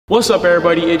What's up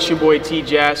everybody, it's your boy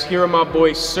Jass here with my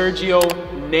boy Sergio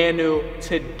Nanu.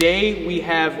 Today we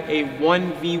have a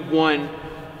 1v1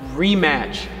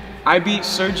 rematch. I beat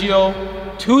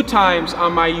Sergio 2 times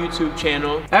on my YouTube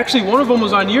channel. Actually, one of them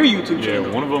was on your YouTube channel.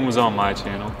 Yeah, one of them was on my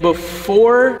channel.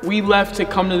 Before we left to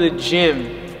come to the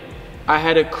gym, I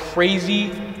had a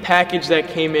crazy package that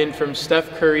came in from Steph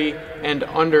Curry and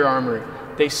Under Armour.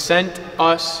 They sent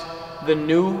us the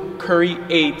new Curry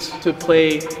 8s to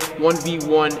play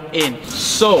 1v1 in.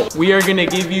 So we are gonna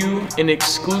give you an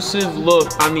exclusive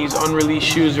look on these unreleased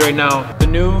shoes right now. The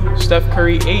new Steph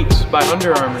Curry 8s by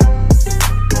Under Armour.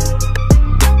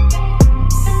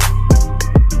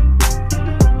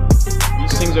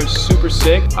 These things are super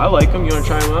sick. I like them. You wanna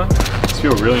try them on? These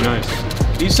feel really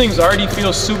nice. These things already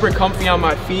feel super comfy on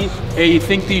my feet. Hey, you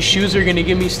think these shoes are gonna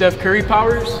give me Steph Curry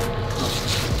powers?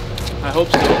 I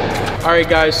hope so. All right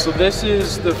guys, so this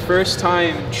is the first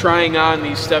time trying on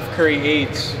these Steph Curry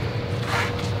 8s.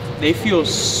 They feel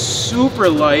super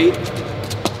light.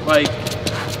 Like,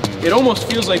 it almost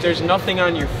feels like there's nothing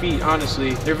on your feet,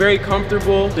 honestly. They're very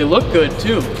comfortable. They look good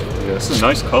too. Yeah, this is a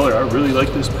nice color. I really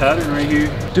like this pattern right here.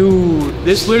 Dude,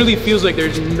 this literally feels like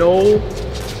there's no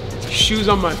shoes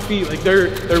on my feet. Like they're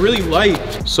really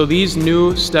light. So these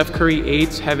new Steph Curry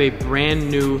 8s have a brand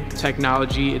new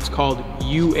technology. It's called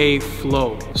UA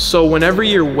Flow. So whenever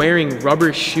you're wearing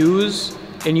rubber shoes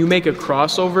and you make a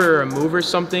crossover or a move or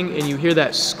something and you hear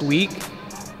that squeak,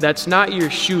 that's not your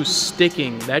shoe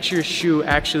sticking, that's your shoe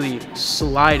actually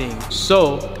sliding.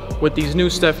 So with these new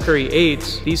Steph Curry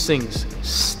 8s, these things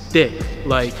stick.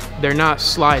 Like, they're not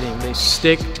sliding, they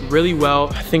stick really well.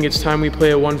 I think it's time we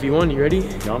play a 1v1. You ready?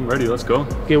 Yeah, I'm ready, let's go.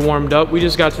 Get warmed up. We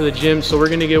just got to the gym, so we're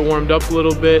gonna get warmed up a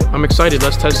little bit. I'm excited,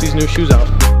 let's test these new shoes out.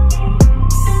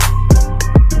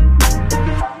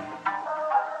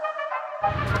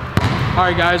 All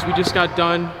right guys, we just got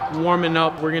done warming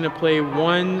up. We're gonna play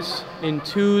 1s and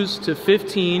 2s to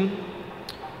 15.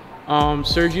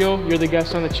 Sergio, you're the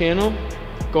guest on the channel.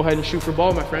 Go ahead and shoot for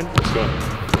ball, my friend. Let's go.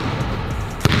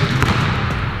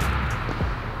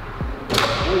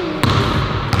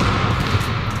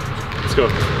 Let's go.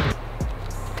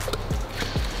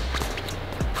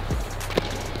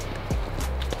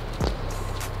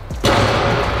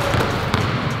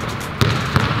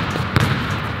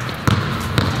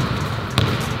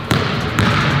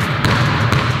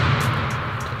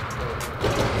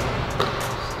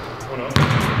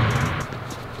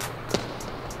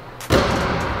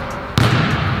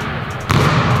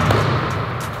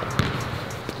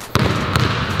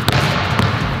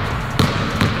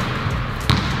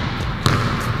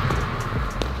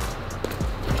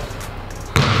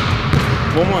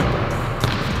 One more.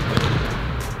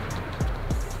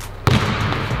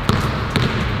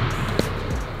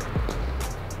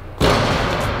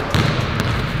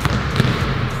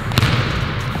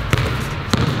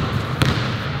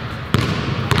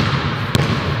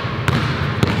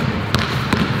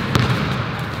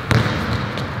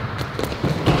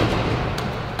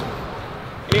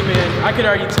 Hey man, I could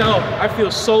already tell. I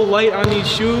feel so light on these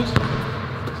shoes.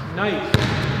 It's nice.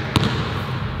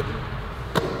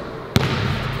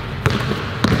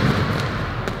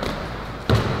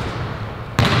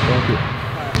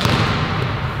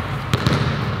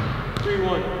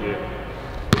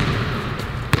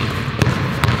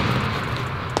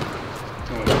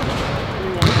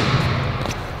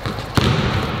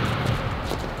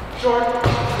 Short.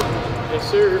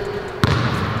 Yes, sir.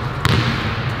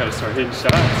 Gotta start hitting shots.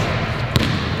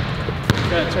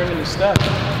 Gotta turn into Steph.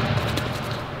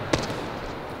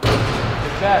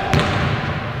 Like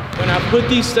that. When I put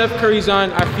these Steph Currys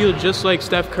on, I feel just like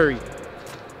Steph Curry.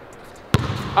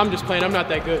 I'm just playing, I'm not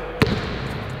that good.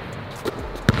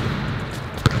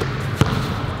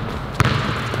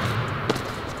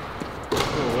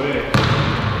 No way.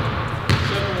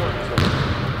 7-1.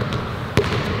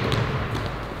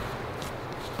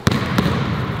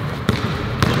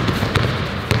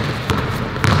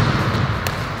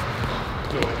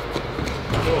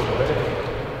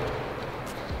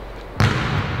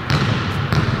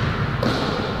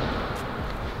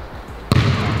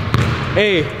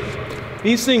 Hey,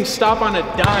 these things stop on a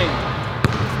dime.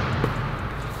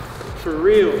 For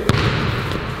real.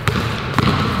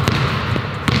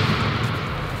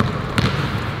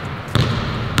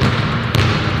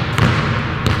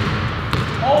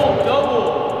 Oh, double.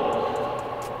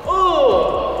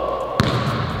 Oh.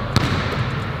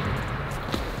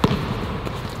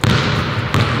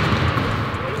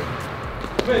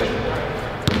 Finish.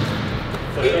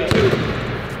 82.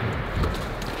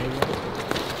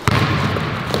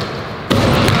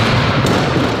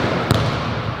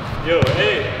 Yo,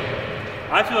 hey,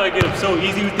 I feel like I get up so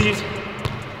easy with these.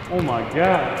 Oh my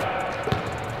God.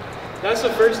 That's the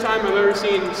first time I've ever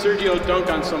seen Sergio dunk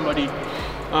on somebody.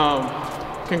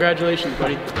 Congratulations,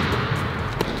 buddy.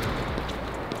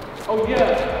 Oh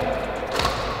yeah.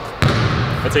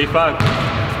 That's 8-5.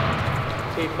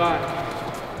 8-5.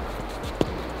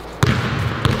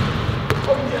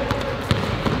 Oh yeah.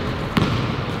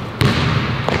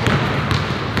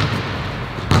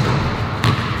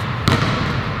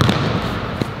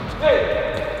 Hey.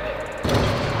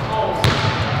 Oh.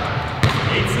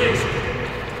 8-6.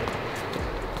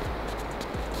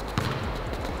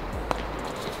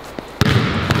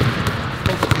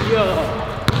 Yeah.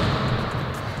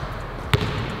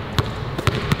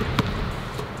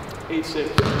 8-6.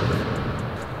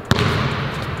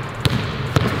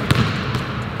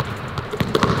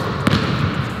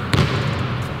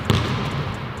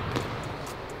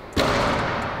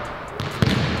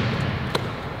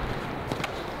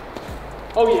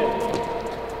 Oh yeah.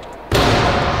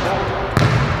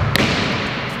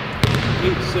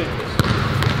 8-6.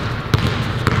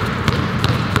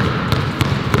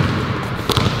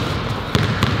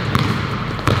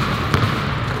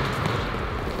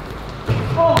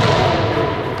 Oh.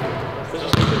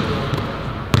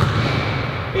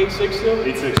 8-6 still?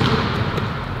 8-6.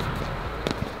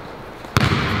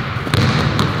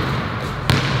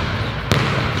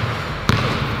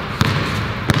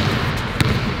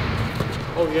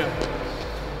 Oh yeah.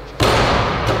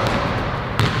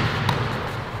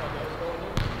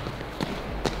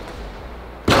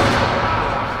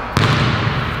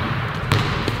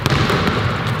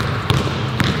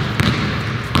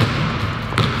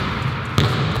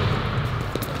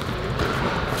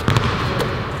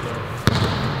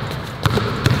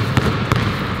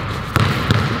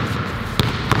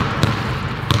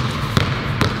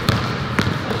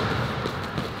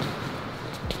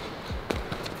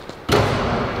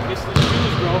 It's the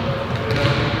shoes, bro.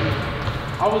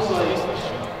 I was like, it's the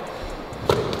shoes.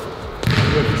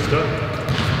 Good stuff.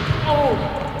 Oh!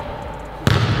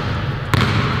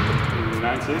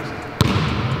 9-6.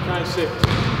 9-6.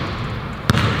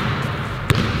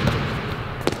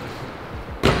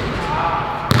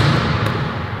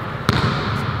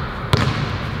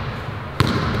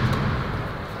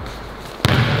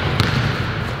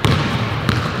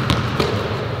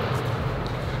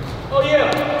 Oh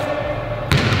yeah!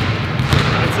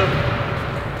 9-7.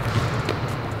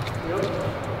 Yep.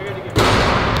 I gotta get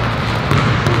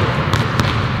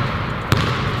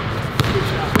good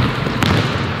shot.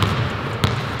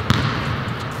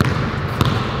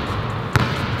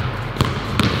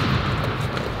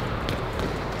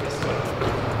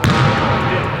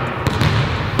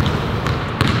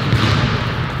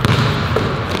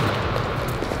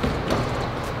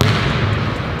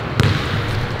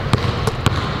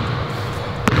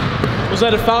 Was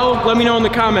that a foul? Let me know in the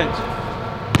comments.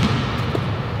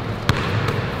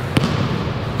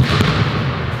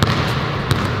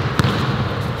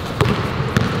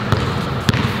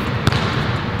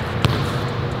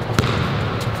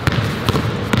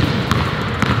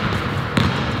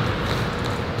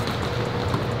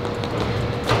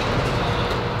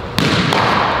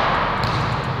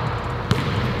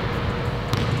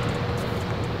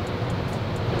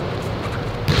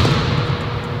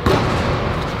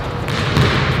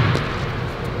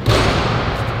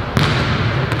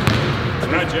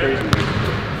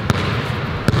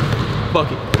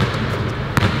 Bucket.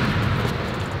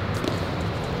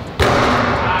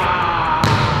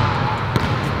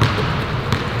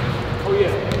 Oh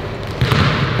yeah.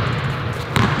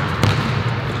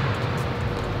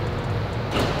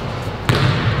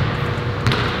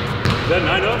 Is that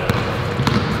 9-0?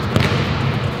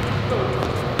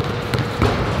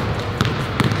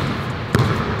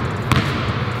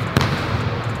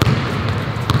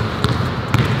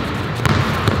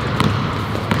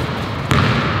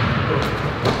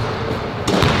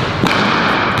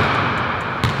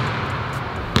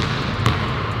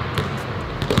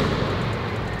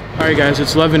 Alright guys,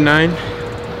 it's 11-9.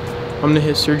 I'm gonna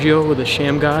hit Sergio with a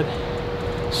sham god.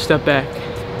 Step back.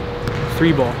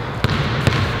 3 ball.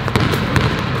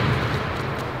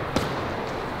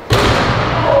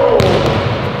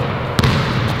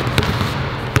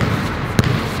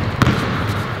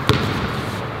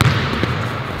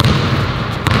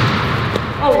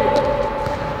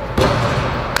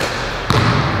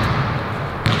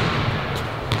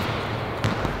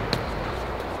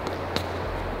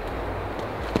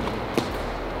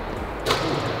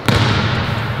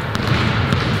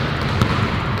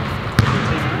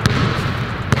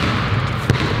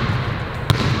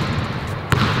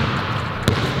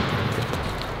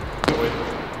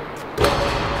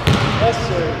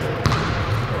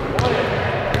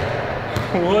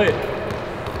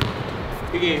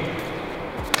 play. Good game.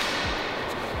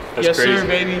 That's Yes, crazy. sir,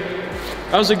 baby.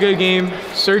 That was a good game.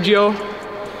 Sergio,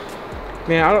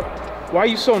 man, why are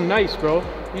you so nice, bro?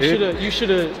 You should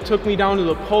have took me down to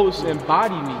the post and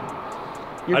bodied me.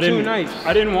 You're too nice.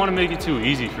 I didn't want to make it too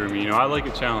easy for me. You know, I like a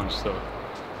challenge, so.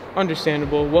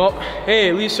 Understandable. Well, hey,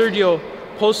 at least Sergio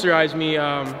posterized me.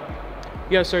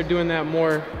 You gotta start doing that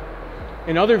more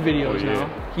in other videos now.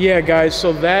 Yeah, guys,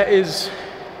 so that is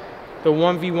the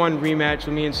 1v1 rematch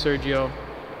with me and Sergio.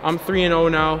 I'm 3-0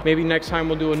 now. Maybe next time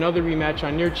we'll do another rematch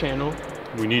on your channel.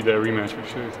 We need that rematch for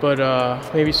sure. But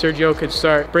maybe Sergio could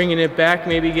start bringing it back,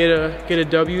 maybe get a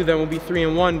W, then we'll be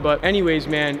 3-1. But anyways,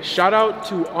 man, shout out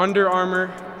to Under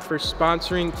Armour for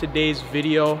sponsoring today's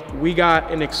video. We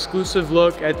got an exclusive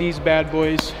look at these bad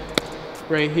boys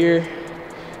right here.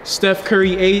 Steph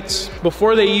Curry 8s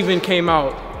before they even came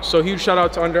out. So huge shout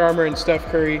out to Under Armour and Steph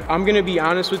Curry. I'm gonna be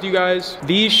honest with you guys.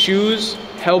 These shoes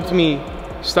helped me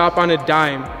stop on a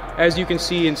dime. As you can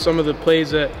see in some of the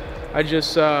plays that I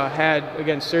just had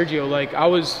against Sergio, like I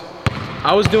was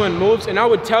doing moves, and I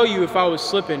would tell you if I was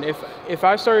slipping. If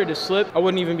I started to slip, I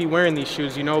wouldn't even be wearing these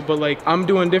shoes, you know? But like I'm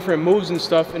doing different moves and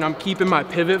stuff, and I'm keeping my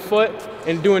pivot foot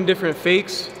and doing different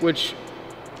fakes, which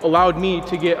allowed me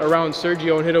to get around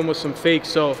Sergio and hit him with some fakes.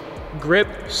 So grip,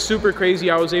 super crazy.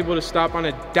 I was able to stop on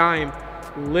a dime,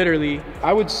 literally.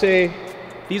 I would say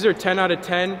these are 10 out of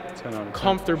 10, 10 out of 10.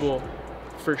 Comfortable.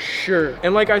 For sure.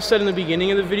 And like I said in the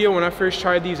beginning of the video, when I first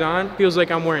tried these on, feels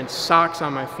like I'm wearing socks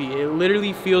on my feet. It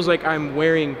literally feels like I'm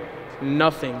wearing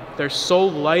nothing. They're so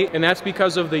light, and that's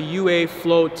because of the UA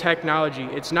Flow technology.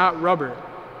 It's not rubber.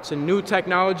 It's a new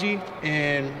technology,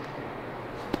 and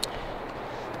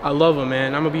I love them,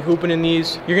 man. I'm gonna be hooping in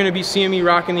these. You're gonna be seeing me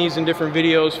rocking these in different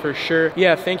videos for sure.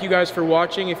 Yeah, thank you guys for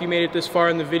watching. If you made it this far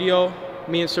in the video,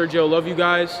 me and Sergio love you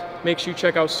guys. Make sure you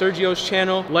check out Sergio's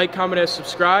channel. Like, comment, and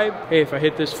subscribe. Hey, if I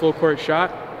hit this full court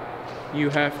shot,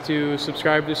 you have to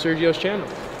subscribe to Sergio's channel.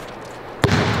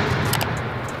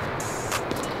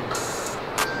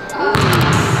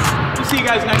 We'll see you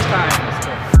guys next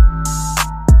time.